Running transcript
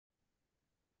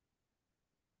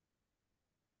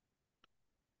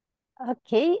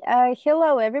Okay,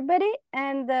 hello everybody,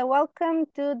 and welcome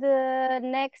to the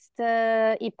next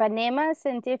Ipanema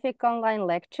Scientific Online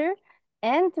Lecture.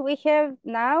 And we have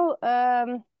now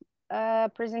a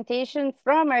presentation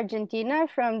from Argentina,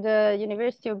 from the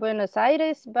University of Buenos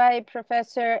Aires by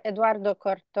Professor Eduardo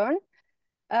Cortón,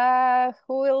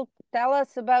 who will tell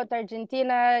us about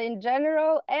Argentina in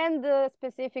general and the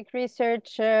specific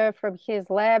research from his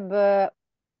lab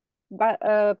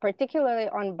particularly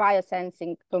on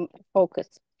biosensing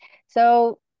focus.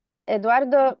 So,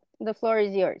 Eduardo, the floor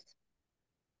is yours.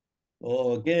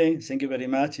 Okay, thank you very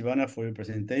much, Ivana, for your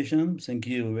presentation. Thank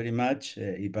you very much,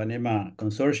 Ipanema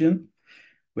Consortium.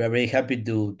 We are very happy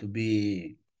to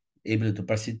be able to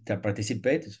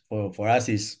participate. For us,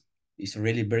 is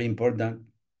really very important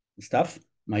stuff.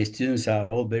 My students are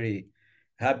all very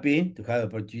happy to have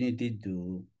opportunity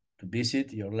to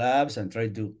visit your labs and try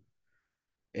to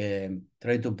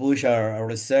push our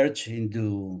research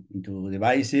into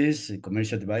devices,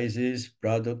 commercial devices,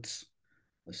 products.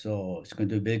 So it's going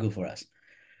to be very good for us.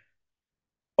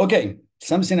 Okay,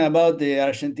 something about the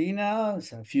Argentina,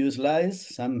 a few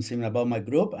slides, something about my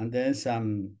group, and then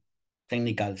some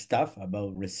technical stuff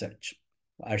about research.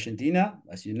 Argentina,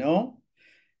 as you know,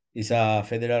 is a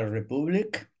federal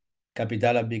republic.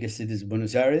 Capital and biggest city is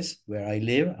Buenos Aires, where I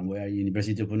live, and where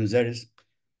University of Buenos Aires,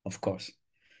 of course,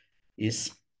 is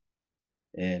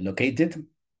located.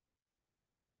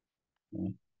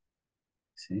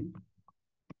 See,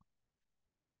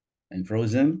 I'm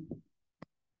frozen.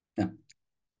 Yeah.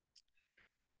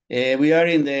 We are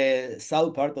in the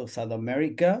south part of South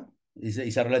America.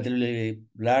 It's a relatively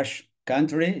large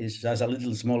country. It's just a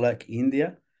little small like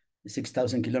India,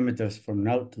 6,000 kilometers from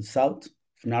north to south,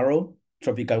 narrow,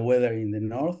 tropical weather in the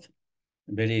north,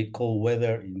 very cold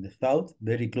weather in the south,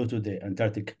 very close to the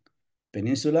Antarctic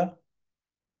Peninsula,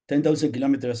 10,000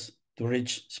 kilometers to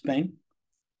reach Spain,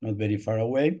 not very far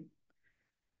away.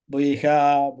 We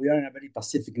are in a very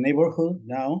Pacific neighborhood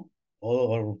now.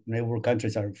 All our neighbor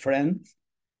countries are friends.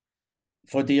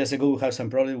 40 years ago, we had some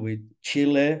problem with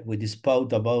Chile. We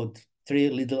dispute about 3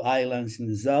 little islands in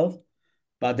the south,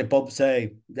 but the Pope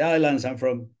say the islands are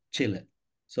from Chile.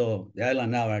 So the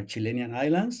islands now are Chilean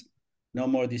islands, no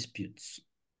more disputes.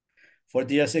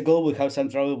 40 years ago, we have some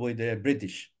trouble with the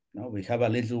British. No, we have a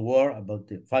little war about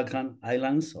the Falkland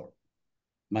Islands or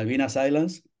Malvinas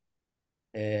Islands.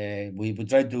 We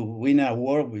try to win a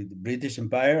war with the British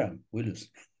Empire and we lose,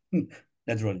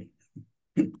 naturally.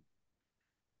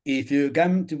 If you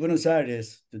come to Buenos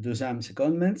Aires to do some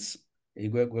secondments,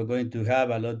 we're going to have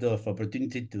a lot of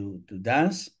opportunity to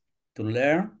dance, to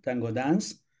learn tango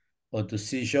dance, or to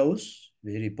see shows,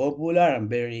 very popular and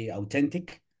very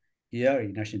authentic. Here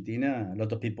in Argentina, a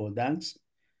lot of people dance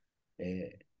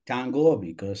tango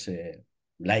because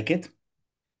like it.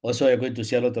 Also, you're going to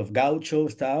see a lot of gaucho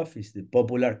stuff. It's the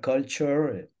popular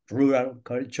culture, rural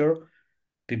culture,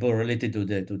 people related to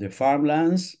the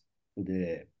farmlands, to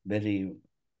the very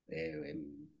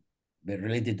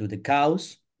related to the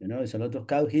cows. You know, it's a lot of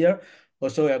cow here.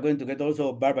 Also, we are going to get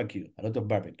also barbecue, a lot of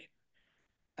barbecue.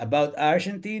 About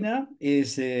Argentina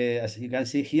is, as you can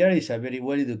see here, is a very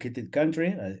well-educated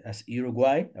country, as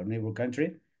Uruguay, our neighbor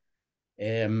country.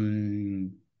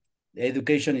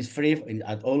 Education is free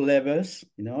at all levels,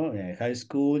 you know, high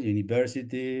school,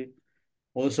 university.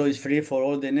 Also, it's free for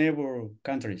all the neighbor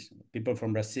countries. People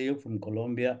from Brazil, from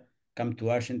Colombia, come to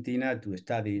Argentina to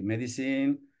study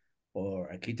medicine or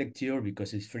architecture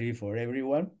because it's free for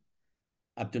everyone.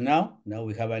 Up to now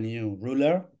we have a new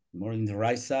ruler, more in the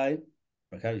right side.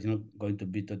 Perhaps it's not going to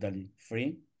be totally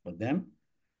free for them.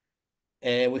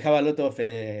 We have a lot of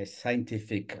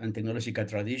scientific and technological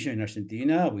tradition in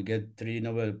Argentina. We get 3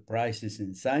 Nobel Prizes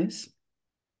in science.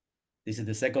 This is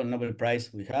the second Nobel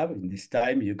Prize we have. In this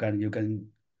time, you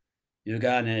can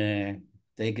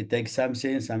take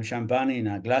something, some champagne in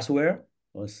a glassware.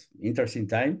 It was interesting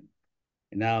time.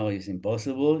 Now it's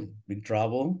impossible, big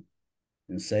trouble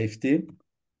and safety.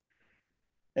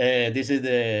 This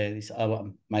is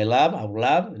my lab, our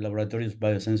lab, Laboratory of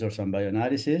Biosensors and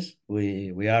Bioanalysis.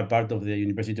 We are part of the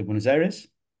University of Buenos Aires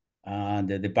and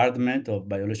the Department of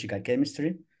Biological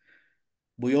Chemistry.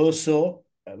 We also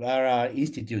are an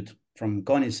institute from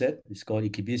CONICET. It's called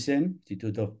ICBICEN,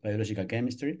 Institute of Biological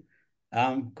Chemistry,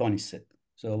 and CONICET.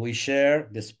 So we share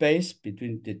the space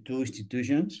between the two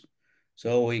institutions.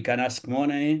 So we can ask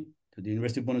money to the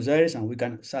University of Buenos Aires and we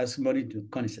can ask money to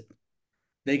CONICET.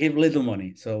 They give little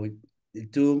money. So the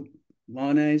two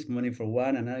monies, money for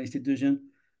one and another institution,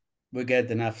 we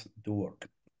get enough to work.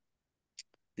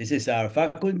 This is our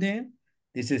faculty.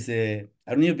 This is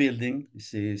our new building.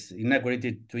 This is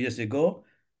inaugurated 2 years ago.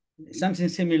 Something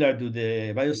similar to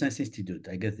the Bioscience Institute,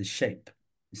 I guess the shape.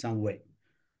 in some way.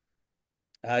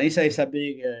 This is a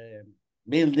big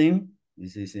building.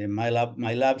 This is my lab.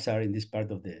 My labs are in this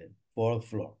part of the fourth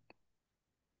floor.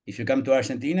 If you come to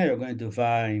Argentina, you're going to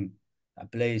find a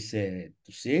place to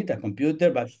sit, a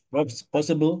computer, but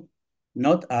possible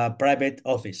not a private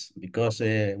office because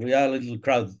we are a little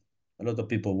crowd, a lot of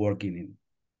people working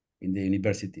in the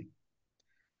university.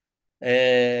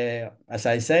 As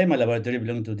I say, my laboratory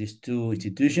belongs to these two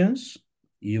institutions,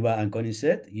 UBA and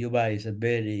CONICET. UBA is a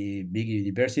very big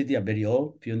university, a very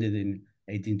old, founded in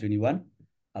 1821,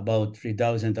 about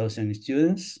 3,000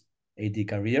 students, 80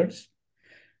 careers.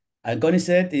 And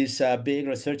CONICET is a big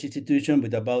research institution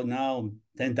with about now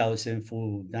 10,000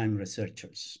 full-time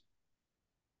researchers.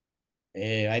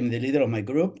 I'm the leader of my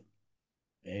group.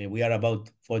 We are about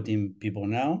 14 people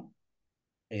now.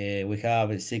 We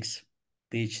have 6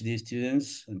 PhD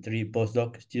students and 3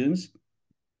 postdoc students.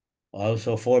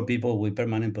 Also 4 people with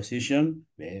permanent position.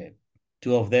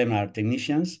 2 of them are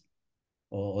technicians.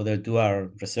 Other 2 are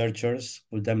researchers,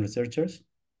 full-time researchers.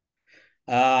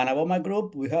 And about my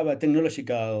group, we have a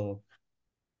technological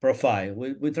profile.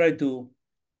 We try to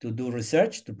do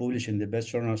research, to publish in the best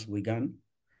journals we can,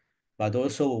 but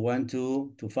also we want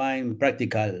to find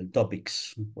practical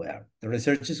topics where the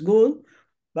research is good,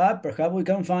 but perhaps we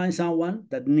can find someone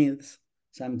that needs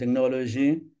some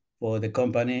technology for the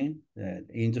company, the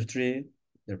industry,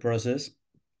 the process.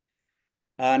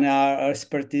 And our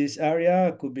expertise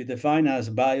area could be defined as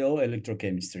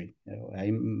bioelectrochemistry.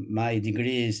 My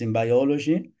degree is in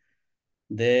biology.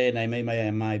 Then I made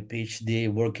my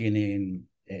PhD working in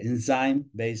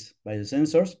enzyme-based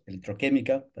biosensors,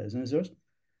 electrochemical biosensors.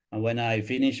 And when I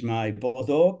finished my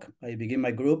postdoc, I began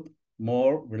my group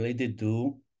more related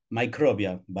to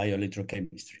microbial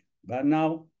bioelectrochemistry. But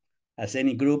now, as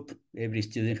any group, every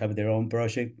student have their own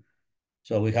project.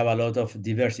 So we have a lot of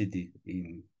diversity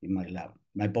in my lab.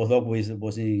 My postdoc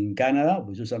was in Canada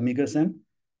with Susan Mikkelsen,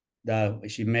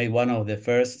 that she made one of the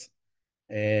first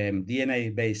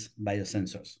DNA-based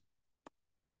biosensors.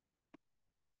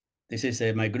 This is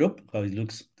my group, how it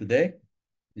looks today.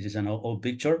 This is an old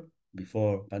picture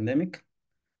before pandemic.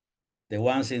 The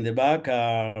ones in the back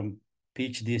are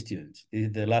PhD students. This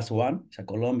is the last one, it's a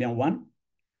Colombian one.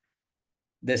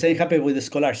 The same happened with the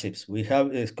scholarships. We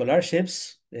have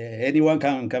scholarships, anyone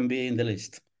can be in the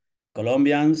list.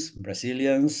 Colombians,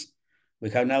 Brazilians. We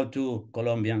have now 2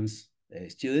 Colombians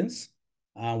students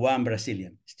and 1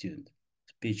 Brazilian student,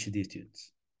 PhD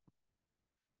students.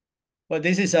 Well,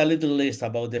 this is a little list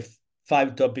about the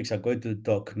 5 topics I'm going to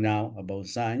talk now about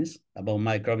science, about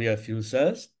microbial fuel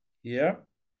cells here.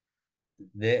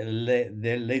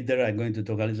 Later, I'm going to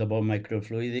talk a little about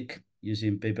microfluidic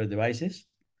using paper devices.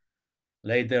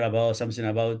 Later, about something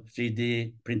about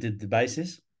 3D printed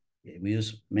devices. We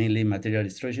use mainly material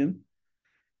extrusion.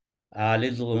 A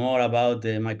little more about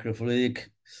the microfluidic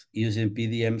using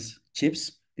PDMs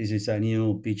chips. This is a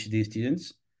new PhD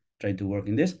students trying to work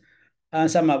in this.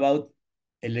 And some about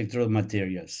electrode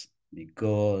materials,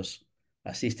 because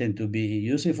a system to be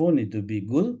useful need to be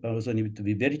good, but also need to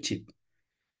be very cheap.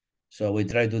 So we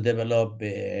try to develop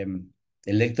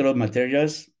electrode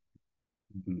materials,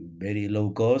 very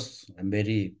low cost and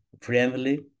very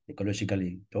friendly,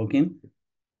 ecologically talking.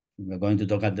 We're going to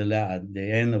talk at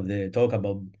the end of the talk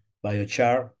about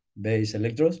biochar-based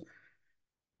electrodes,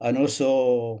 and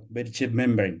also very cheap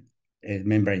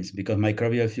membranes, because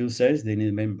microbial fuel cells, they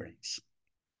need membranes.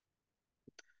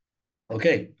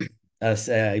 Okay, as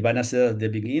Ivana said at the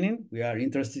beginning, we are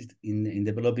interested in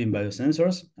developing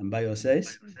biosensors and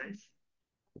bioassays.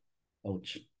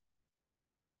 Ouch.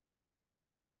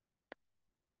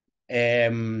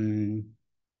 And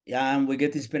we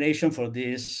get inspiration for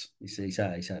this. It's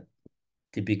a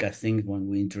typical thing when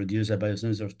we introduce a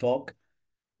biosensor talk,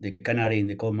 the canary in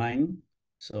the coal mine.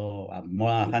 So more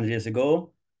than 100 years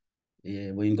ago,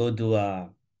 when you go to a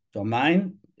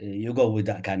mine, you go with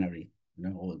that canary. You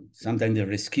know, sometimes the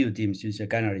rescue teams use a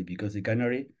canary because the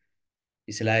canary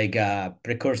is like a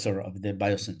precursor of the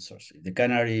biosensors. If the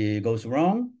canary goes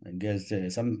wrong and gets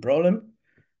some problem,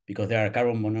 because there are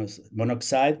carbon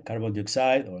monoxide, carbon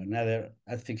dioxide, or another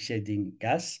asphyxiating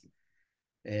gas,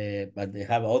 but they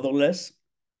have odorless,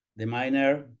 the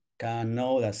miner can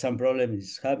know that some problem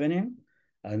is happening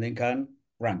and then can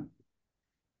run.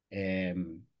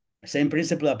 Same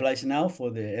principle applies now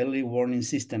for the early warning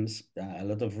systems. A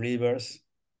lot of rivers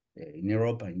in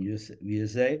Europe and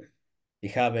USA, they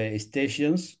have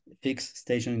stations, fixed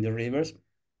station in the rivers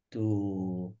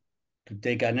to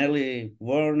take an early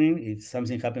warning if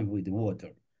something happens with the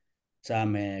water.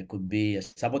 Some could be a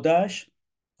sabotage,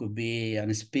 could be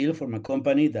a spill from a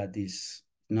company that is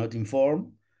not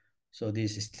informed. So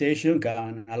this station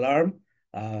can alarm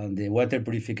the water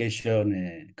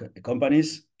purification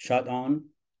companies shut on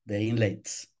the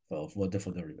inlets of water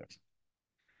for the rivers.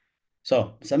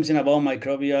 So something about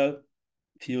microbial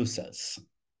fuel cells.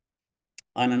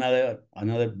 And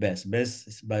another best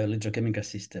is bioelectrochemical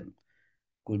system.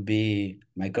 Could be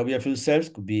microbial fuel cells,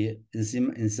 could be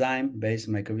enzyme-based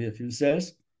microbial fuel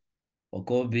cells, or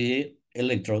could be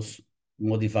electrodes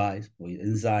modified with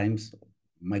enzymes,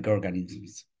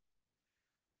 microorganisms.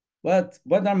 What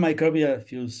are microbial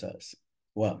fuel cells?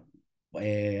 Well,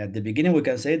 at the beginning, we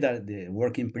can say that the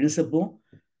working principle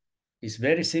is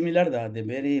very similar to the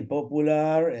very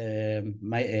popular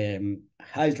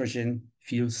hydrogen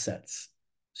fuel cells.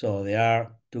 So there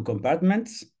are two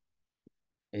compartments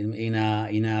in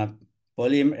a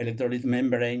polymer electrolyte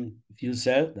membrane fuel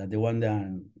cell, that the one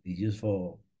that is used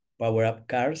for power up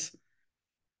cars.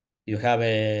 You have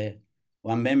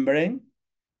one membrane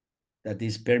that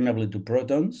is permeable to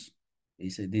protons.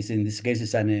 This in this case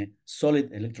is a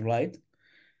solid electrolyte.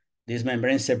 This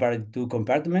membrane separates two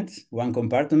compartments. One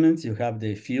compartment, you have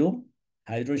the fuel,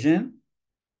 hydrogen,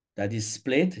 that is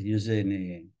split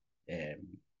using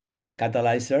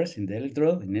catalyzers in the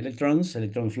electrode, in electrons,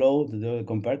 electron flow to the other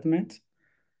compartment.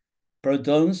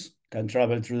 Protons can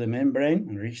travel through the membrane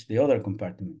and reach the other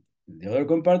compartment. In the other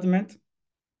compartment,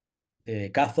 the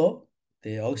cathode,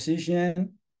 the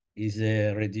oxygen is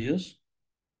reduced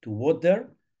to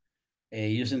water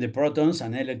using the protons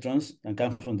and electrons that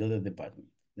come from the other department.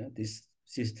 Yeah, this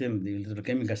system, the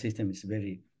electrochemical system, is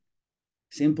very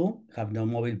simple, have no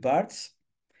moving parts,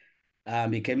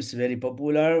 and becomes very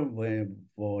popular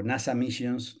for NASA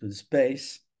missions to the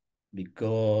space,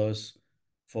 because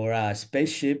for a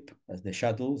spaceship, as the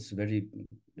shuttle, is very,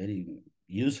 very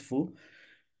useful,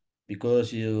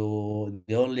 because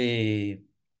the only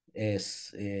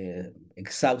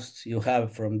exhaust you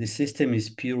have from the system is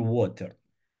pure water.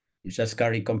 You just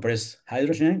carry compressed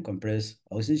hydrogen, compressed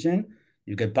oxygen.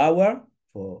 You get power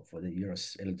for your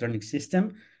electronic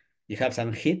system. You have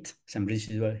some heat, some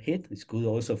residual heat. It's good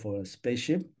also for a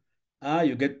spaceship.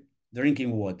 You get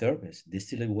drinking water, it's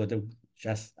distilled water,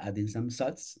 just adding some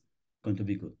salts, going to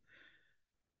be good.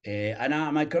 And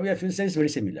a microbial fuel cell is very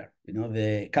similar. You know,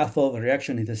 the cathode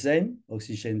reaction is the same,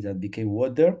 oxygen that became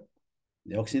water,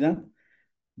 the oxidant.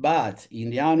 But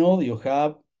in the anode, you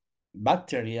have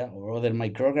bacteria or other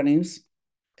microorganisms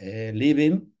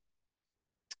living,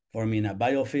 forming a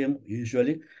biofilm,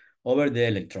 usually, over the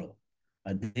electrode.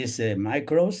 And these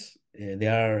microbes, they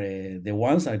are the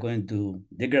ones that are going to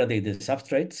degrade the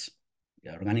substrates,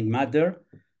 the organic matter,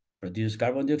 produce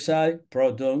carbon dioxide,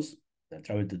 protons that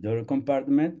travel to the other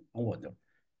compartment, and water.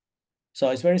 So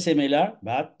it's very similar,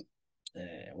 but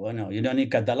well, you don't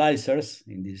need catalyzers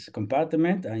in this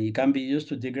compartment, and it can be used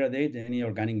to degrade any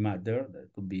organic matter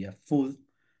that could be a food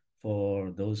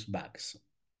for those bags.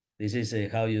 This is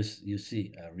how you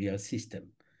see a real system.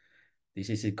 This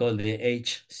is called the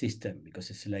H system, because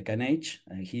it's like an H,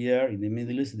 and here in the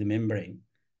middle is the membrane.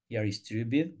 Here is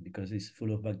tubed because it's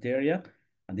full of bacteria,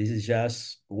 and this is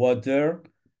just water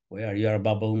where you are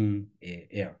bubbling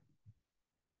air.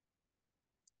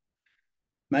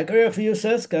 Microbial fuel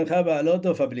cells can have a lot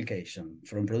of application,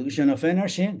 from production of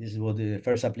energy. This is what the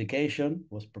first application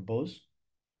was proposed.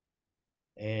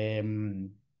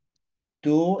 To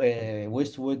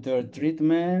wastewater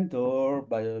treatment or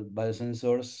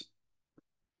biosensors,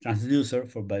 transducer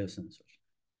for biosensors.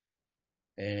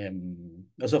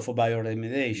 Also for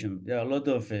bioremediation. There are a lot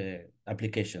of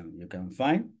applications you can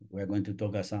find. We're going to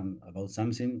talk about some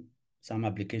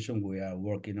application we are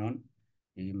working on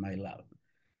in my lab.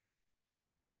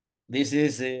 This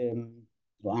is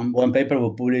one paper we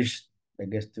published, I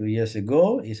guess, 2 years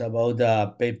ago. It's about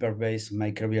a paper-based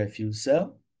microbial fuel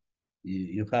cell.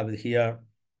 You have here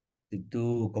the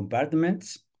two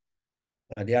compartments.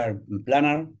 They are in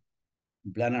planar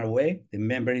way. The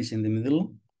membrane is in the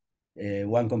middle.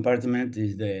 One compartment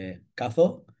is the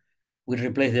cathode. We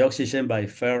replace the oxygen by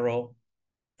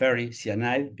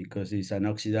ferricyanide, because it's an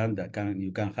oxidant that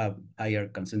you can have higher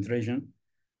concentration.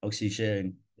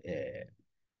 Oxygen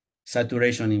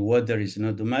saturation in water is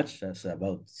not too much. That's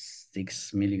about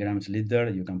 6 milligrams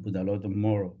liter. You can put a lot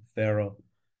more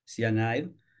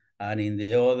ferrocyanide. And in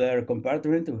the other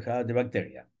compartment, we have the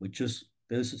bacteria. We choose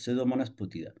Pseudomonas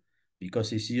putida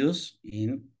because it's used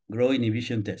in growth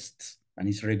inhibition tests, and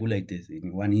it's regulated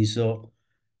in one ISO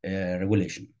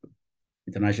regulation,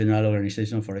 International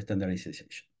Organization for Standardization.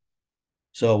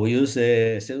 So we use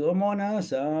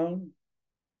Pseudomonas, and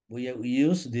we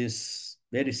use this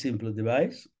very simple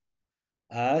device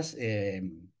as a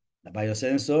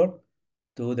biosensor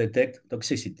to detect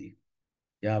toxicity.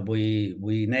 Yeah,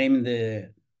 we named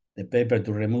the paper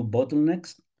to remove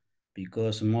bottlenecks.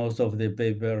 because most of the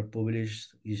paper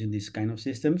published using this kind of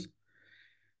systems,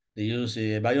 they use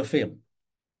a biofilm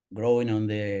growing on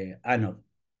the anode.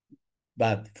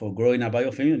 But for growing a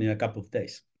biofilm, you need a couple of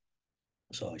days.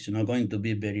 So it's not going to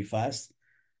be very fast,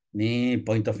 ni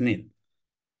point of need.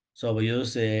 So we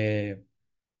use a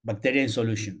bacteria in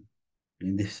solution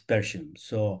in dispersion.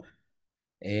 So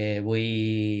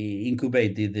we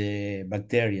incubated the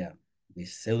bacteria,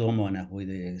 this pseudomonas, with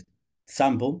a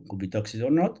sample, could be toxic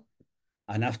or not.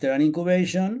 And after an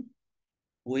incubation,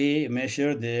 we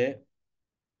measure the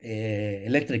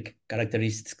electric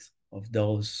characteristics of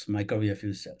those microbial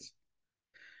fuel cells.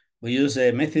 We use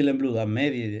a methylene blue, a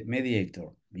mediator,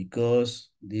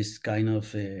 because this kind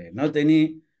of, not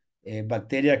any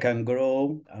bacteria can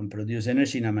grow and produce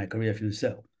energy in a microbial fuel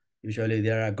cell. Usually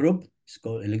there are a group, it's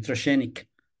called electrogenic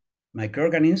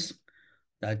microorganisms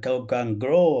that can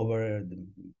grow over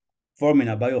forming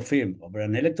a biofilm over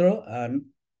an electrode and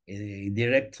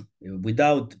direct,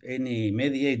 without any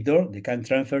mediator, they can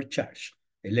transfer charge,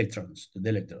 electrons to the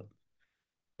electrode.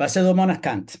 But pseudomonas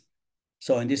can't.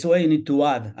 So in this way, you need to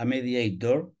add a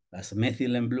mediator, as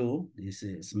methylene blue, these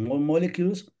small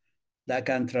molecules that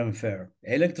can transfer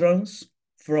electrons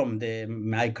from the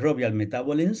microbial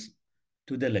metabolisms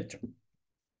to the electron.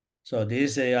 So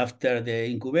this, after the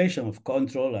incubation of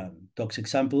control and toxic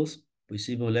samples, we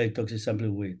simulate toxic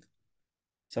samples with,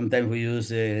 sometimes we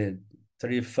use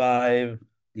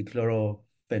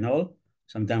 3,5-dichlorophenol,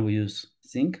 sometimes we use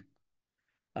zinc.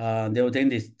 They obtain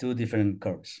these two different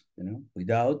curves,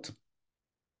 without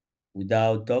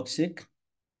toxic,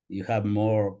 you have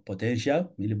more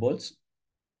potential, millivolts.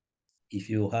 If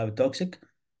you have toxic,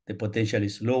 the potential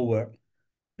is lower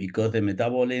because the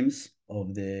metabolisms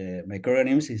of the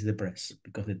microorganisms is depressed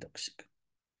because of the toxic.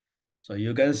 So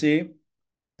you can see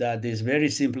that these very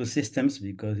simple systems,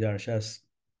 because they are just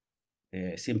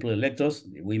simple electrodes,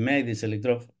 we made this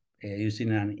electrode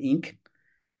using an ink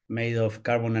made of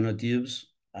carbon nanotubes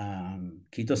and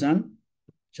chitosan,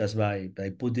 just by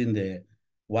putting the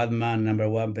Wadman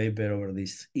 #1 paper over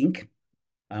this ink.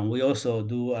 And we also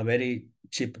do a very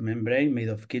cheap membrane made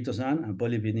of chitosan and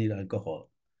polyvinyl alcohol.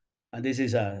 And this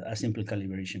is a simple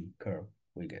calibration curve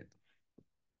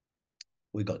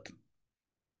we got.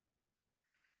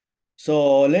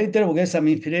 So later we get some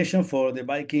inspiration for the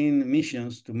Viking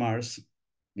missions to Mars,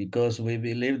 because we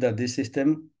believe that this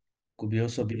system could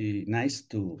also be nice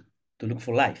to look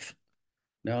for life.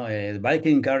 The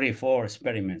Viking carry 4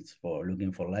 experiments for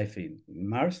looking for life in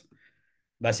Mars.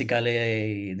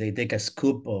 Basically, they take a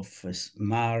scoop of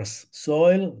Mars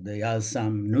soil, they add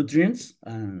some nutrients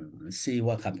and see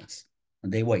what happens.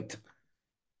 And they wait.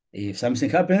 If something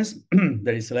happens,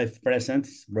 there is life present,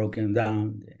 it's broken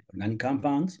down, the organic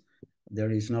compounds.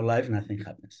 There is no life, nothing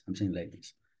happens, something like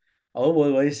this.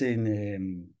 Always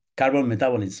in carbon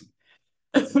metabolism.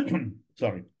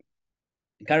 Sorry.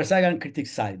 Carl Sagan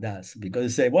criticized that because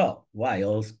they say, well, why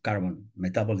all carbon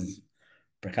metabolism?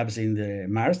 Perhaps in the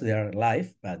Mars they are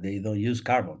alive, but they don't use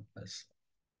carbon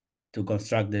to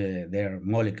construct their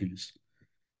molecules.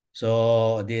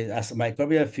 So as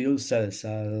microbial fuel cells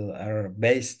are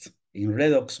based in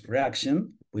redox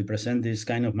reaction, we present this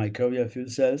kind of microbial fuel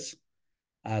cells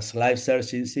as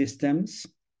life-searching systems,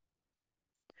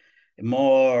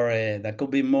 that could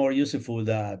be more useful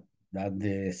than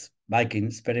the Viking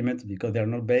experiment, because they're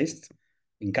not based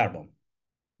in carbon.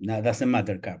 Now, it doesn't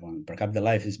matter carbon. Perhaps the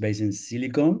life is based in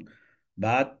silicon,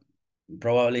 but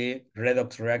probably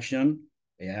redox reaction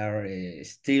are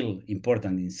still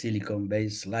important in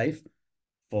silicon-based life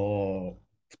to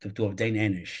obtain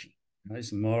energy.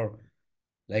 It's more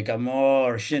like a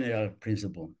more general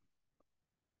principle.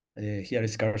 Here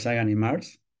is Carl Sagan in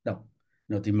Mars. No,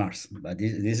 not in Mars, but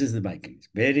this is the Vikings.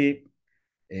 Very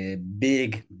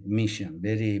big mission,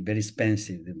 very, very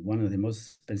expensive, one of the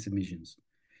most expensive missions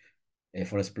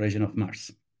for exploration of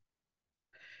Mars.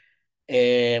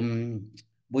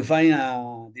 We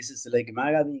find this is Lake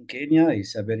Magadi in Kenya.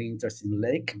 It's a very interesting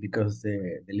lake because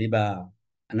the live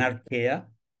an archaea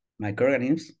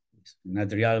microorganisms,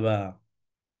 Natrialba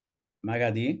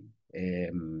magadi,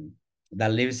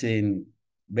 that lives in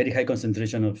very high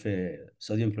concentration of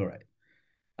sodium chloride,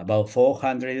 about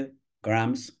 400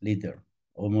 grams liter,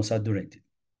 almost saturated.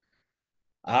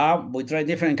 We try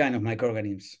different kind of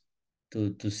microorganisms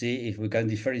to see if we can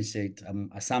differentiate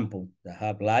a sample that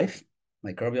have life,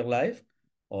 microbial life,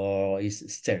 or is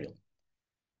sterile.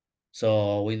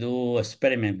 So we do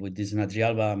experiment with this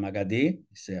Natrialba magadi.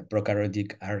 It's a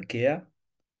prokaryotic archaea.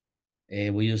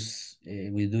 We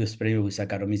do experiment with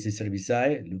Saccharomyces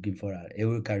cerevisiae, looking for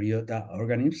eukaryota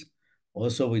organisms.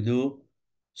 Also, we do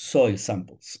soil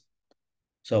samples.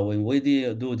 So when we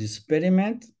do this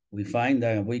experiment, we find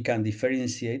that we can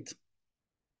differentiate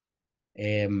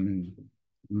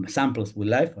samples with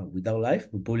life and without life.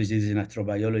 We publish this in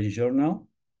astrobiology journal.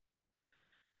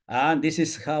 And this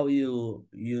is how you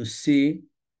see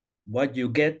what you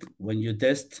get when you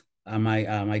test a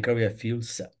microbial fuel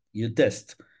cell. You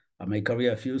test a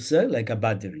microbial fuel cell like a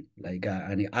battery, like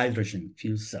an hydrogen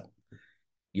fuel cell.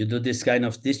 You do this kind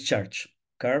of discharge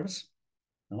curves.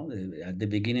 No? At the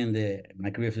beginning, the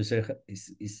microbial fuel cell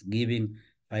is giving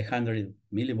 500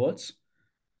 millivolts.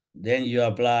 Then you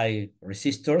apply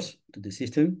resistors to the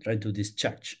system, try to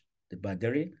discharge the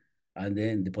battery, and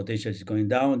then the potential is going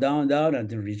down, down, down,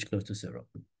 until reach close to zero.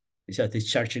 It's a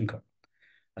discharging curve.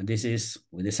 And this is,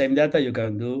 with the same data, you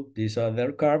can do this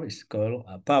other curve. It's called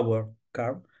a power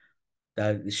curve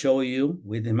that show you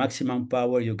with the maximum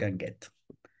power you can get.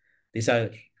 These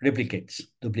are replicates,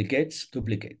 duplicates,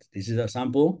 duplicates. This is a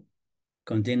sample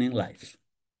containing life.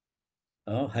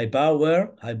 High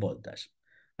power, high voltage.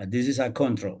 And this is a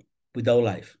control without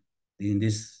life. In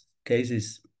this case,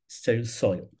 it's sterile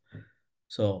soil.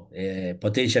 So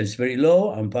potential is very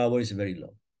low and power is very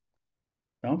low.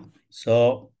 No?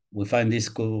 So we find this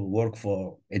could work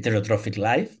for heterotrophic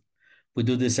life. We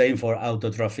do the same for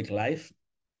autotrophic life,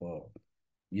 for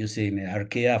using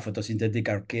archaea, photosynthetic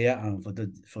archaea, and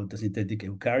photosynthetic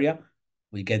eukarya.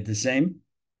 We get the same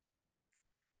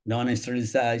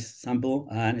non-sterilized sample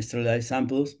and sterilized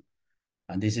samples.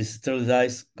 And this is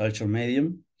sterilized culture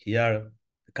medium. Here,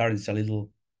 the current is a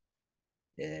little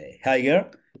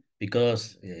higher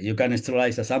because you can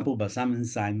sterilize a sample, but some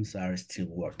enzymes are still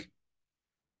working.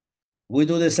 We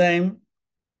do the same.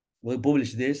 We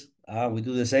publish this. We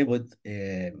do the same, but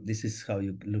this is how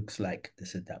it looks like, the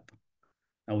setup.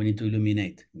 Now we need to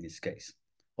illuminate in this case.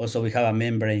 Also, we have a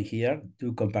membrane here,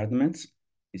 2 compartments.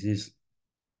 This is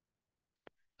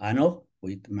anode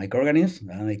with microorganisms,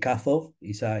 and the cathode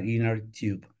is an inner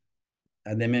tube,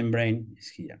 and the membrane is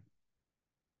here.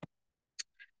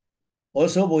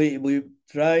 Also, we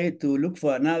try to look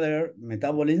for another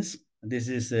metabolism. This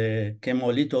is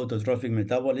chemolithoautotrophic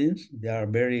metabolisms. They are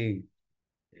very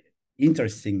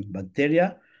interesting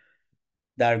bacteria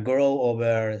that grow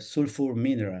over sulfur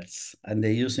minerals, and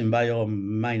they use in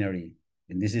biominery.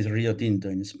 And this is Rio Tinto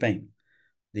in Spain.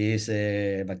 These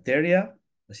bacteria,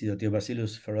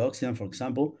 Acidotheobacillus ferroxidans, for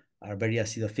example, are very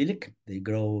acidophilic. They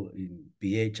grow in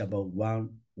pH about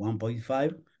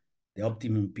 1.5, the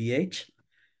optimum pH.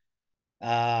 They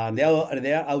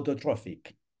are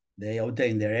autotrophic. They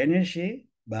obtain their energy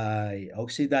by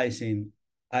oxidizing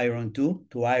iron 2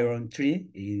 to iron 3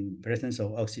 in presence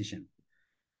of oxygen.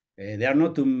 There are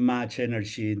not too much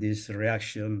energy in this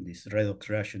reaction, this redox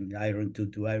reaction, iron 2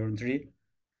 to iron 3.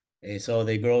 So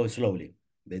they grow slowly.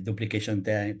 The duplication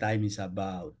time is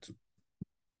about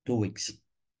 2 weeks.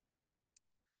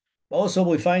 Also,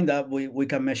 we find that we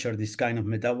can measure this kind of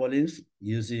metabolism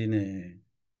using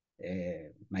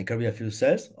microbial fuel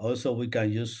cells. Also, we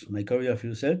can use microbial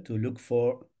fuel cells to look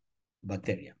for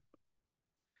bacteria.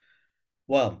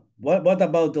 Well, what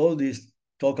about all this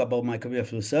talk about microbial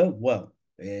fuel cell? Well,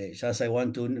 just I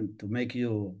want to make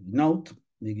you note,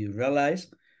 make you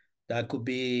realize that could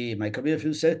be microbial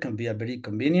fuel cell can be a very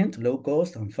convenient, low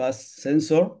cost, and fast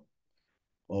sensor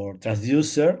or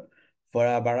transducer for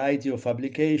a variety of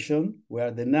applications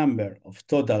where the number of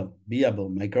total viable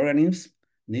microorganisms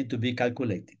need to be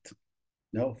calculated.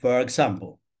 No, for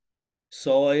example,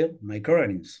 soil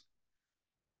microorganisms.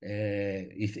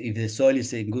 If the soil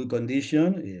is in good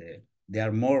condition, there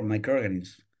are more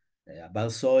microorganisms.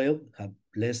 Bad soil have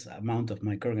less amount of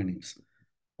microorganisms.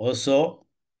 Also,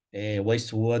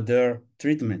 wastewater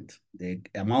treatment. The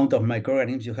amount of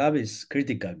microorganisms you have is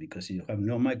critical because if you have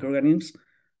no microorganisms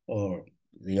or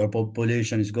your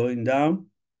population is going down,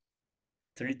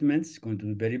 treatment is going to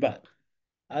be very bad.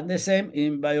 And the same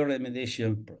in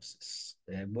bioremediation process.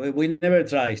 We never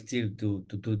try still to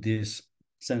do these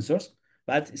sensors,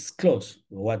 but it's close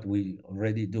to what we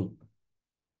already do.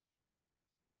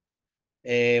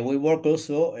 We work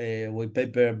also with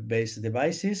paper-based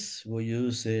devices. We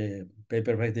use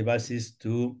paper-based devices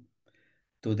to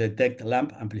detect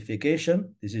LAMP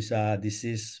amplification. This is a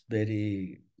disease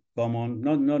very common,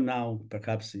 not now,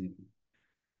 perhaps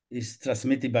it's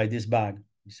transmitted by this bug.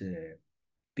 It's a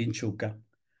pinchuca.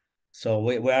 So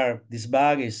this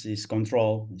bug is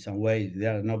controlled in some way.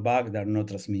 There are no bug, there are no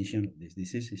transmission of this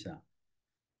disease.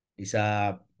 It's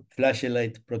a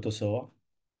flagellate protozoa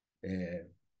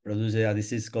produces a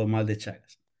disease called mal de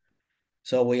Chagas.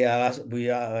 So we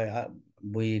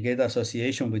get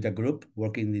association with a group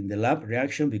working in the lab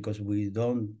reaction because we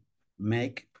don't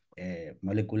make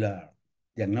molecular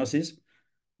diagnosis.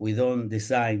 We don't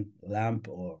design LAMP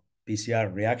or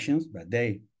PCR reactions, but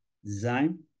they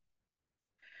design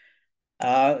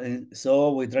And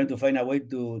so we're trying to find a way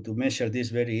to measure this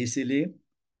very easily.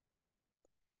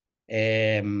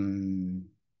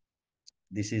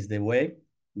 This is the way,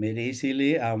 very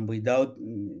easily, and without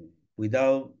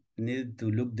need to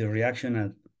look the reaction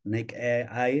at naked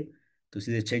eye to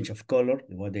see the change of color,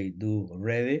 what they do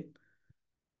already,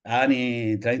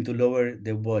 and trying to lower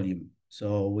the volume.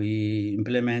 So we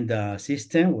implement a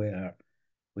system where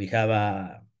we have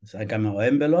a kind of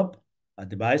envelope, a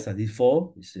device, a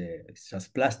default, it's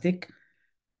just plastic,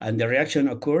 and the reaction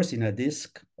occurs in a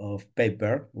disc of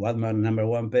paper, number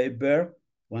one paper,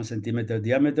 1 centimeter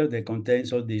diameter, that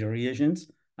contains all the reagents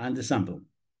and the sample.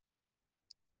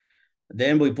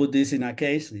 Then we put this in a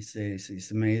case. This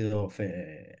is made of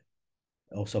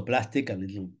also plastic, a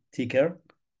little thicker,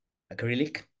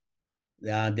 acrylic.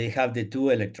 They have the 2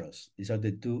 electrodes. There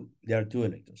are 2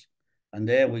 electrodes. And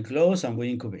then we close and we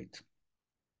incubate.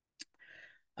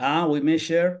 And we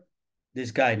measure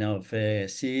this kind of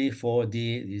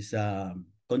C4D, this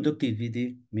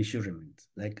conductivity measurement,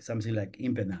 like something like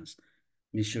impedance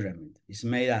measurement. It's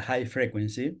made at high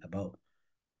frequency, about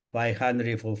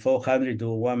 500 for 400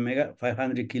 to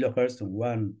 500 kilohertz to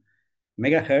 1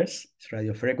 megahertz, it's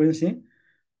radio frequency,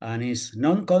 and it's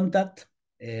non-contact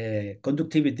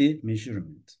conductivity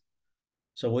measurement.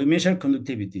 So we measure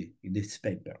conductivity in this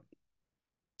paper.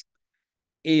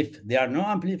 If there are no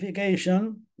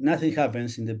amplification, nothing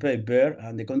happens in the paper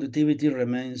and the conductivity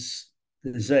remains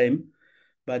the same.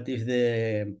 But if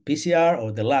the PCR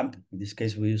or the lamp, in this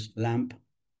case we use lamp,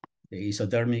 the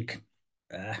isothermic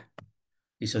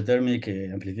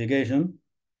amplification,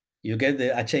 you get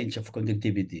a change of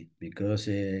conductivity because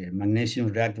magnesium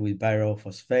reacts with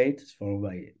pyrophosphate formed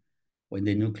by when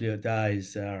the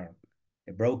nucleotides are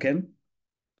broken.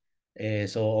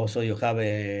 So also you have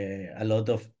a lot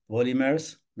of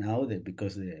polymers now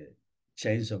because the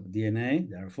change of DNA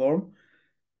they are formed.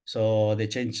 So they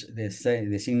change the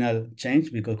signal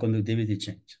change because conductivity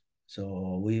change.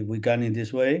 So we can in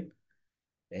this way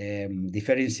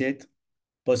differentiate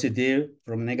positive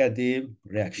from negative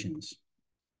reactions.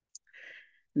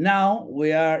 Now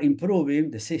we are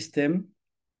improving the system,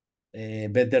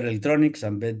 better electronics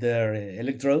and better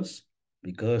electrodes,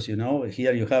 because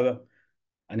here you have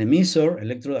an emitter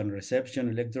electrode and reception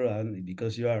electrode, and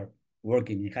because you are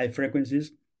working in high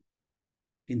frequencies,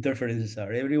 interferences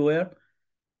are everywhere.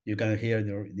 You can hear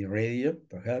the radio,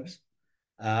 perhaps,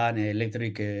 and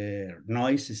electric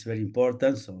noise is very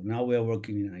important. So now we are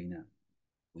working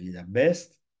with a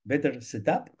better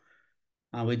setup,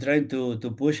 and we're trying to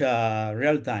push a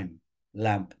real-time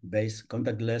lamp-based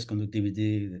contactless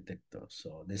conductivity detector.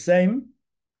 So the same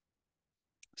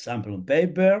sample on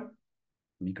paper,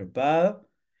 micropad,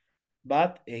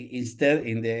 but instead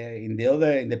in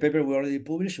the paper we already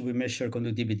published, we measure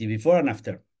conductivity before and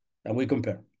after, and we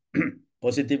compare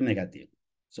positive, negative.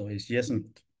 So it's yes and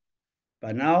no.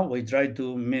 But now we try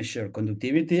to measure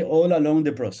conductivity all along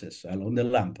the process, along the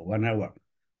lamp, 1 hour.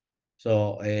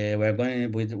 So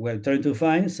we're trying to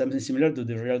find something similar to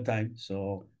the real time.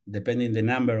 So depending the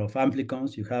number of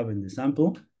amplicons you have in the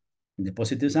sample, in the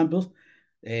positive samples,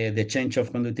 the change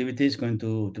of conductivity is going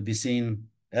to be seen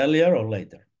earlier or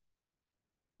later.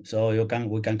 So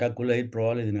we can calculate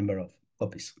probably the number of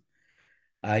copies.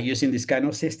 Using this kind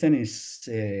of system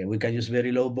we can use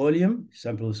very low volume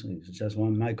samples, just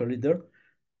 1 microliter,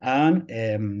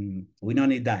 and we don't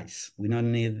need dyes. We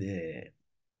don't need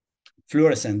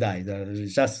fluorescent dye.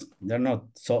 They're not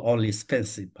so only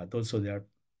expensive, but also they are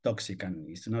toxic and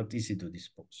it's not easy to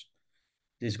dispose.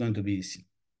 This is going to be easy.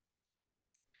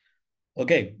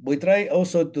 Okay, we try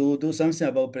also to do something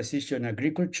about precision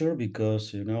agriculture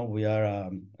because we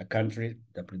are a country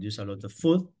that produces a lot of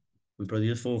food. We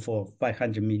produce food for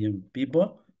 500 million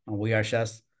people, and we are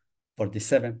just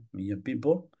 47 million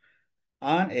people.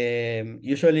 And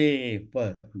usually,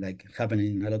 well, like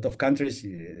happening in a lot of countries,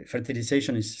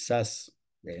 fertilization is just,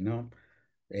 we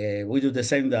do the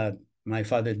same that my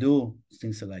father do,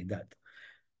 things like that.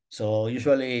 So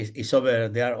usually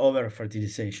there are over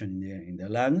fertilization in the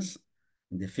lands,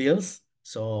 in the fields.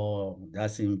 So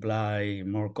that imply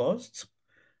more costs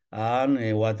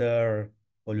and water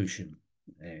pollution,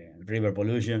 river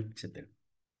pollution, etc.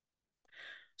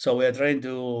 So we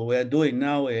are doing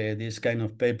now this kind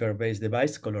of paper-based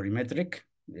device, colorimetric.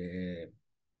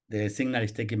 The signal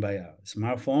is taken by a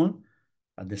smartphone.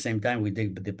 At the same time, we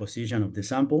take the position of the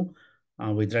sample,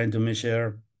 and we're trying to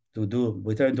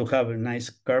we're trying to have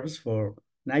nice curves for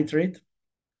nitrate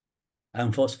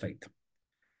and phosphate.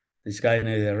 This kind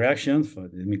of reaction for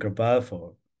the micropad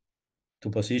for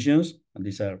 2 positions, and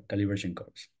these are calibration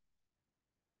curves.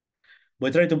 We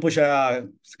try to push a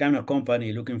kind of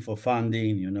company looking for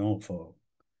funding, for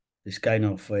this kind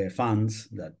of funds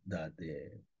that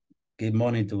give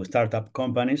money to startup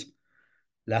companies.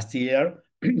 Last year,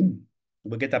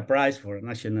 we get a prize for a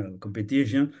national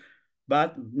competition,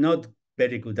 but not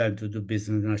very good time to do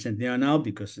business in Argentina now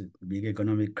because of the big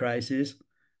economic crisis.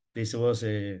 This was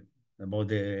about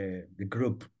the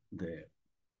group, the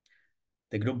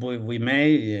group we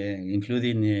made,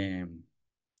 including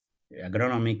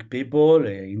agronomic people,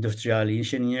 industrial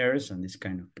engineers, and this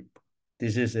kind of people.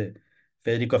 This is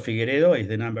Federico Figueiredo, is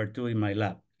the number 2 in my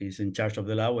lab. He's in charge of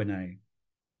the lab when I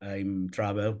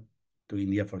travel to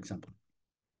India, for example.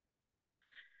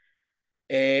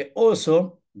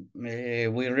 Also,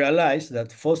 we realized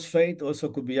that phosphate also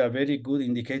could be a very good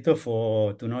indicator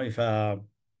to know if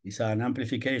it's an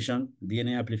amplification,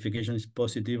 DNA amplification is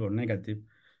positive or negative,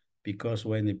 because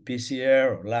when the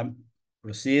PCR or LAMP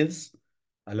proceeds,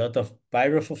 a lot of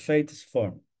pyrophosphate is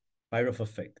formed,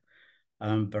 pyrophosphate.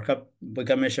 Perhaps we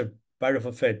can measure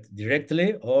pyrophosphate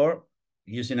directly or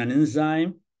using an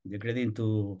enzyme degrading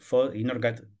to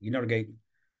inorganic,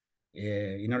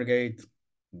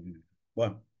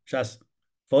 well, just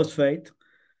phosphate.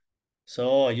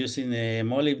 So using a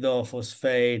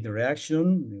molybdophosphate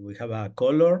reaction, we have a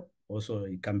color. Also,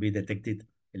 it can be detected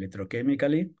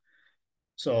electrochemically.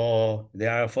 So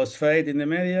there are phosphate in the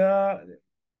media.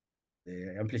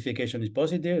 The amplification is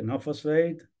positive, no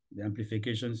phosphate. The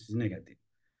amplification is negative.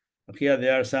 Here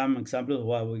there are some examples of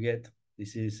what we get.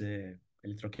 This is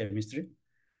electrochemistry.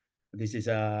 This is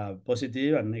a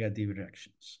positive and negative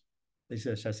reactions. This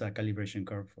is just a calibration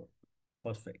curve for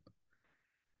phosphate.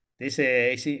 This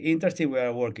is interesting. We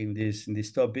are working in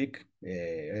this topic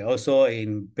also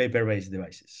in paper-based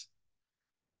devices.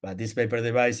 But these paper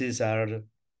devices the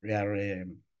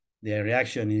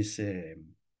reaction is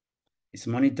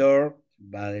monitored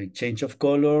by change of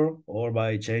color or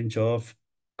by change of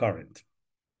current.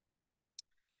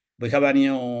 We have a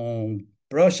new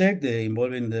project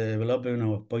involving the development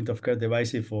of point-of-care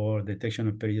devices for detection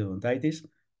of periodontitis.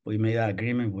 We made an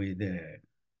agreement with the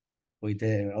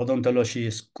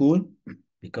odontology school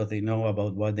because they know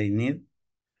about what they need.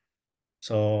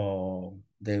 So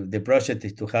the project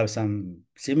is to have some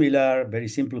similar, very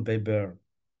simple paper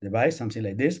device, something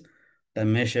like this, that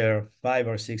measure 5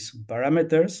 or 6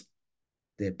 parameters.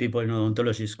 The people in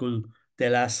odontology school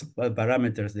tell us what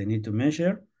parameters they need to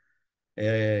measure.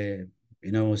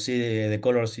 See the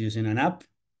colors using an app,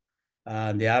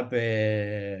 and the app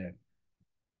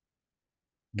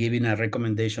giving a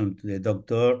recommendation to the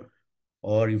doctor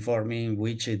or informing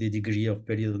which the degree of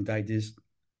periodontitis.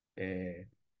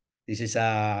 This is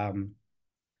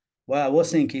what I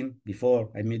was thinking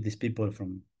before I meet these people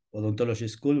from odontology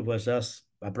school was just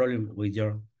a problem with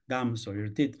your gums or your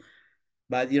teeth,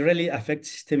 but it really affects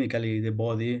systemically the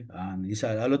body, and it's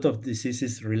a lot of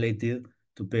diseases related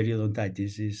to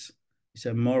periodontitis. It's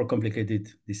a more complicated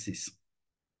disease.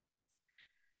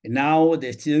 And now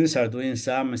the students are doing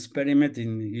some experiment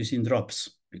in using drops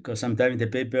because sometimes the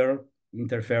paper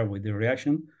interfere with the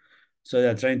reaction. So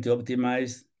they're trying to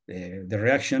optimize the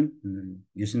reaction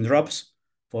using drops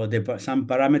for some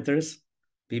parameters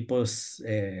people's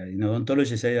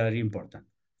odontology say are important.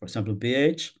 For example,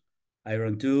 pH,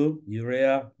 iron 2,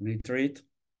 urea, nitrate,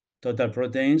 total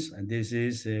proteins, and this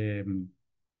is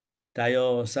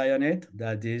thiocyanate,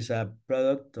 that is a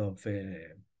product of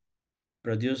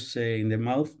produced in the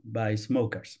mouth by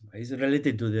smokers. It's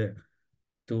related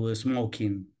to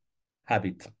smoking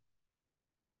habit.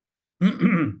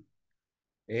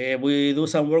 We do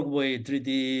some work with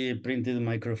 3D printed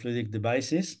microfluidic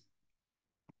devices.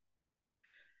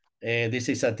 This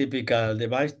is a typical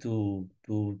device to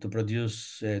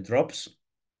produce drops.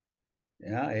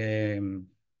 Yeah,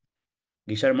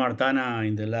 Guillermo Artana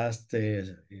in the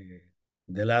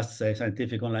last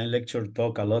scientific online lecture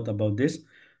talk a lot about this,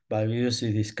 but we use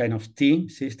this kind of T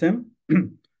system,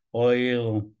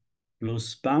 oil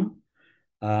plus spam,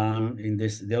 and in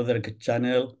the other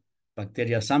channel,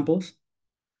 bacteria samples.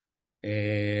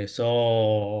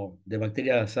 So the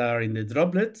bacteria are in the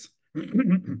droplets,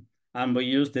 and we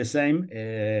use the same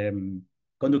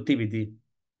conductivity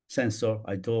sensor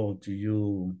I told to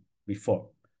you before.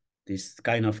 This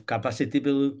kind of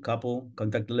capacitive couple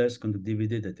contactless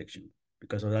conductivity detection.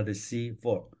 Because of that, the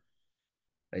C4.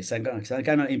 It's some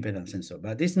kind of impedance sensor.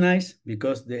 But it's nice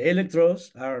because the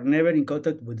electrodes are never in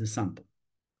contact with the sample.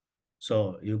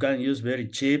 So you can use very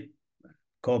cheap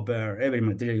copper, every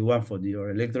material you want for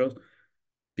your electrodes,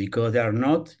 because they are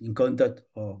not in contact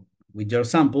with your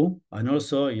sample, and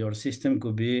also your system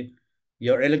could be,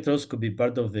 your electrodes could be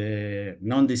part of the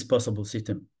non-disposable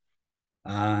system,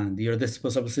 and your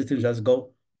disposable system just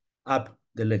go up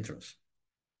the electrodes.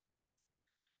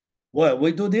 Well,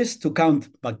 we do this to count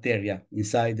bacteria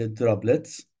inside the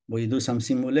droplets. We do some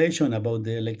simulation about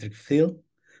the electric field.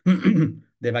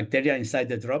 The bacteria inside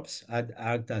the drops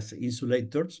act as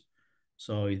insulators.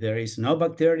 So if there is no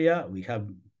bacteria, we have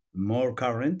more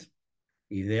current.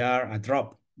 If they are a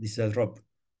drop, this is a drop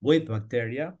with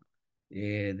bacteria,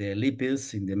 the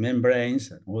lipids in the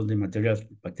membranes and all the materials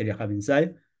bacteria have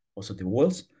inside, also the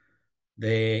walls,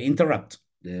 they interrupt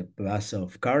the path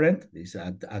of current. These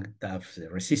act as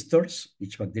resistors.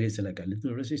 Each bacteria is like a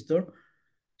little resistor.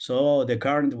 So the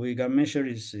current we can measure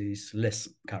is less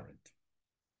current.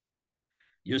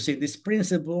 Using this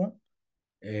principle,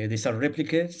 these are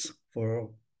replicates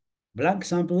for blank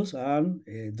samples and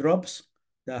drops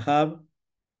that have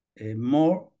a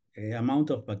more amount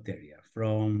of bacteria,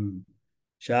 from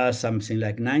just something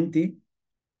like 90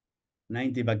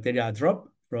 bacteria a drop,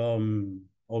 from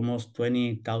almost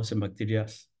 20,000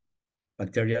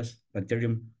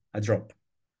 bacterium a drop.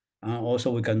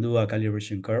 Also, we can do a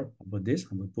calibration curve about this,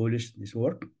 and we publish this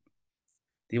work.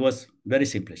 It was very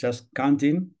simple, just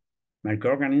counting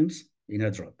microorganisms in a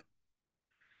drop.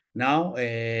 Now,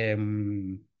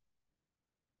 we're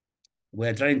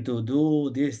trying to do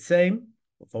this same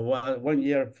for 1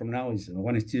 year from now. Is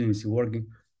one student is working,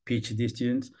 PhD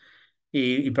students,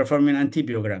 in performing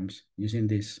antibiograms using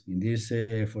this. In this,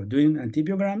 for doing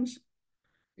antibiograms,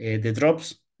 the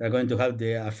drops are going to have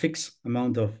a fixed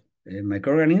amount of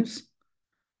microorganisms.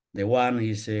 The one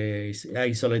is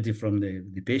isolated from the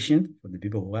patient, from the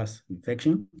people who has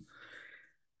infection.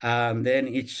 And then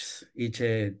each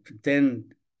 10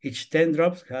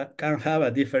 drops can have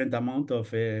a different amount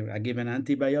of a given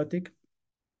antibiotic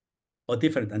or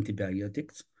different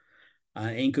antibiotics.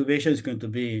 Incubation is going to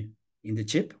be in the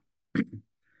chip.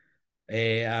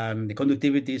 And the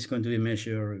conductivity is going to be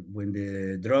measured when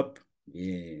the drop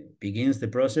begins the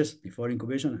process before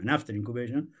incubation and after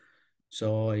incubation.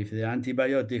 So if the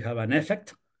antibiotic have an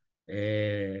effect,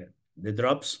 the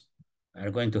drops are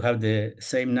going to have the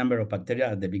same number of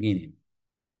bacteria at the beginning,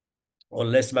 or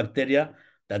less bacteria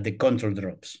than the control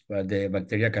drops, where the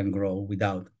bacteria can grow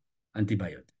without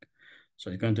antibiotic. So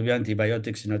it's going to be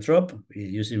antibiotics in a drop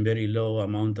using very low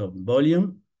amount of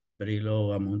volume, very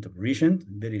low amount of reagent,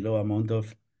 very low amount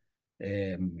of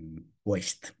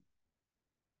waste.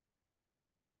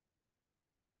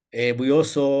 We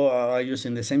also are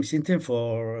using the same system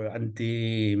for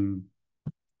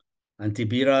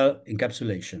antiviral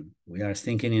encapsulation. We are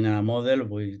thinking in a model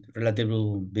with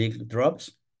relatively big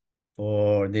drops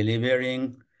for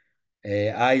delivering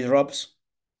eye drops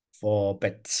for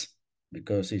pets,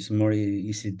 because it's more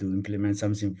easy to implement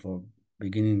something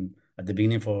at the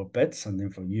beginning for pets and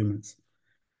then for humans.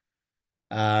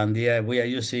 And yeah, we are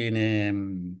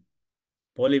using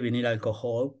polyvinyl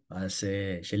alcohol as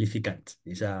a gelificant.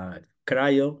 It's a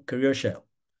cryo shell.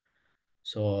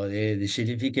 So the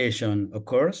gelification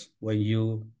occurs when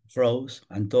you froze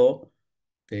and thaw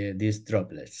these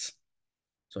droplets.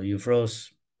 So you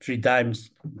froze 3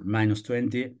 times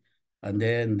 -20, and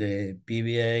then the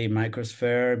PVA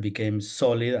microsphere became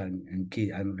solid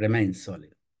and remains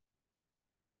solid.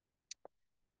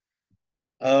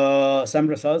 Some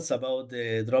results about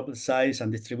the droplet size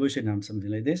and distribution and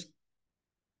something like this.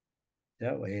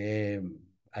 Yeah,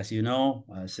 as you know,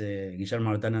 as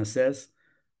Guillermo Martana says,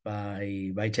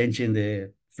 by changing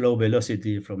the flow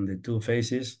velocity from the two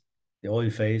phases, the oil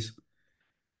phase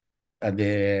and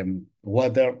the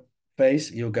water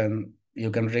phase, you can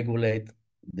regulate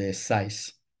the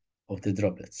size of the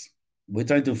droplets. We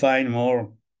try to find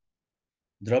more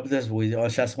droplets with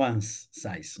just one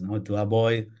size, to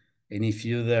avoid any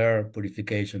further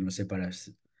purification or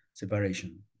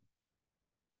separation.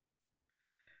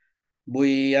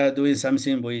 We are doing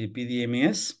something with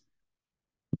PDMS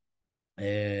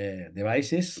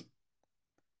devices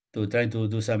to try to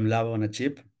do some lab on a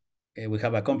chip. We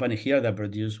have a company here that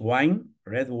produce wine,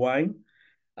 red wine,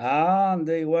 and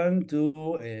they want to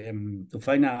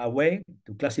find a way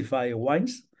to classify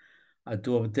wines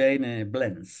to obtain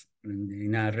blends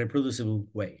in a reproducible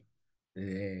way.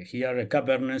 Here,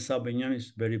 Cabernet Sauvignon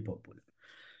is very popular.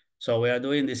 So we are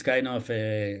doing this kind of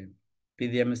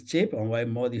PDMS chip, and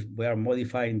we are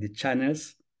modifying the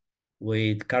channels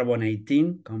with carbon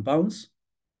 18 compounds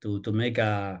to make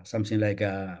something like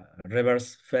a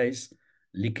reverse phase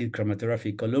liquid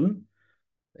chromatography column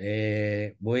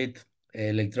with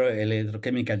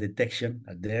electrochemical detection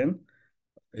at the end.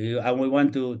 And we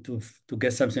want to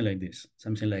get something like this,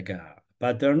 something like a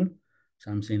pattern,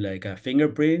 something like a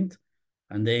fingerprint,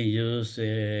 and they use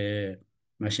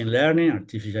machine learning,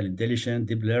 artificial intelligence,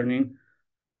 deep learning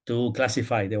to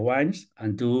classify the wines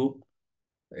and to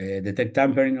detect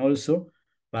tampering also.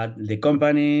 But the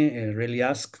company really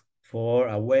asked for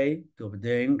a way to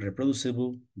obtain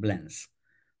reproducible blends.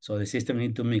 So the system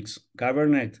need to mix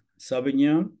Cabernet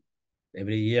Sauvignon.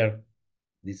 Every year,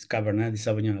 this Cabernet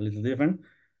Sauvignon a little different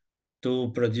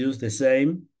to produce the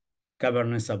same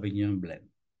Cabernet Sauvignon blend.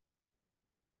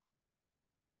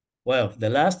 Well, the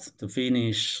last to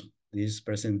finish this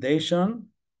presentation,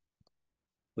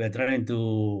 we are trying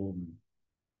to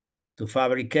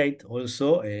fabricate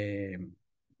also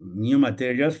new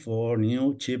materials for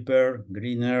new, cheaper,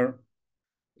 greener,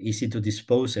 easy to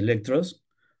dispose electrodes.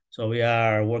 So we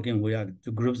are working with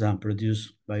two groups that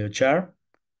produce biochar.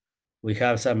 We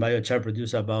have some biochar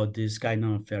produced about this kind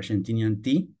of Argentinian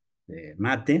tea,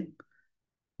 mate.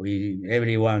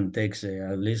 Everyone takes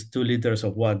at least 2 liters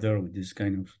of water with this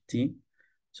kind of tea.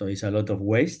 So it's a lot of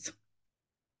waste.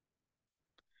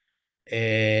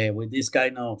 With this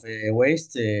kind of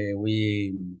waste,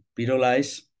 we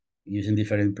pyrolyze using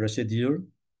different procedure,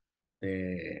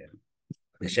 the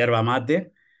yerba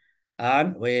mate.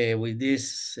 And with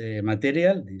this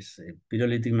material, this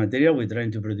pyrolytic material, we're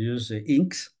trying to produce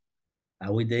inks.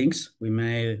 And with the inks, we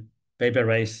made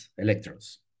paper-based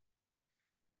electrodes.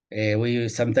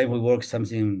 Sometimes we work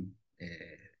something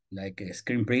like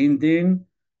screen printing,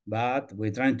 but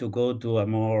we're trying to go to a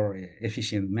more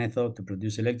efficient method to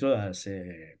produce electrodes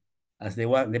as the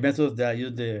methods that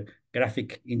use the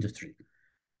graphic industry,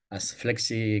 as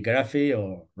flexigraphy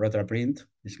or rotor print,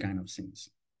 these kind of things.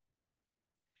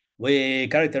 We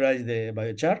characterize the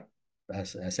biochar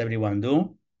as everyone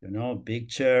do,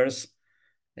 pictures,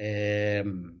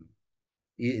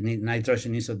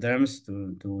 nitrogen isotherms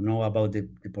to know about the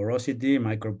porosity,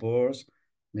 micropores,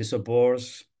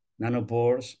 mesopores,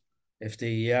 nanopores,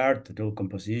 FTER to do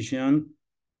composition,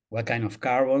 what kind of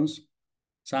carbons.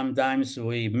 Sometimes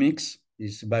we mix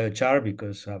this biochar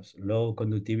because it has low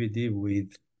conductivity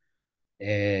with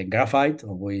graphite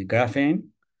or with graphene.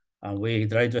 And we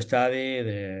try to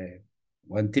study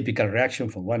one typical reaction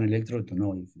for one electrode to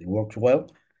know if it works well.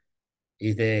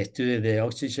 Is the study the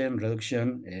oxygen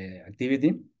reduction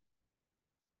activity.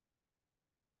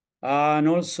 And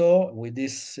also with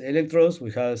these electrodes,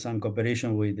 we have some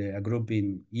cooperation with a group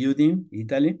in Udine,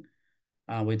 Italy.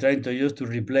 And we're trying to use to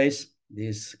replace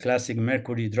this classic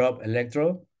mercury drop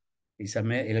electrode. It's an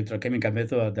electrochemical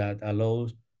method that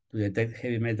allows to detect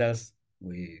heavy metals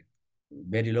with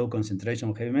very low concentration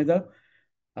of heavy metal.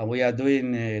 And we are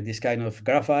doing this kind of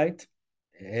graphite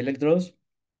electrodes,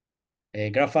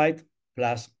 graphite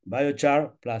plus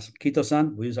biochar plus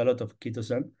chitosan. We use a lot of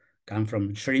chitosan, come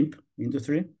from shrimp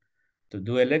industry, to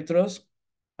do electrodes.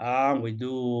 And we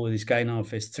do this kind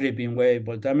of stripping wave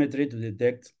voltammetry to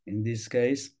detect, in this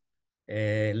case,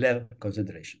 lead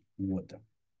concentration in water.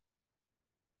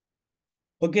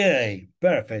 Okay,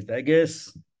 perfect. I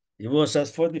guess it was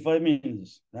just 45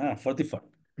 minutes. 44.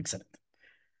 Excellent.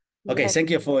 Okay, Yes. thank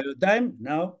you for your time.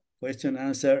 Now, question,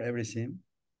 answer, everything.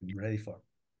 I'm ready for.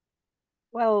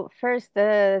 Well, first,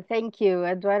 thank you,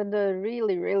 Eduardo.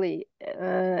 Really, really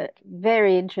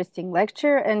very interesting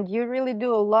lecture. And you really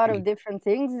do a lot Thank of you. different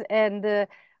things. And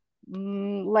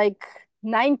like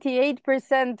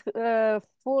 98%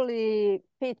 fully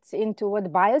fits into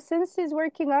what Biosense is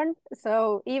working on.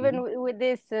 So even with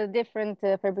this different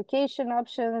fabrication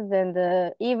options and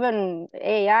even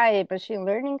AI, machine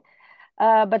learning,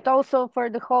 but also for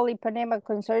the whole Ipanema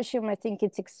consortium, I think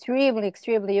it's extremely,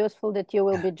 extremely useful that you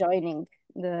will be joining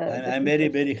the I'm very,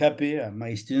 consortium. very happy.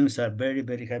 My students are very,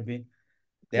 very happy.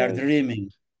 They are Great. dreaming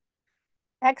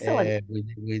Excellent.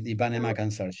 with Ipanema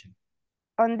Consortium.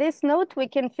 On this note, we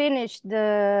can finish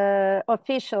the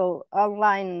official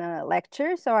online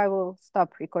lecture, so I will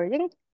stop recording.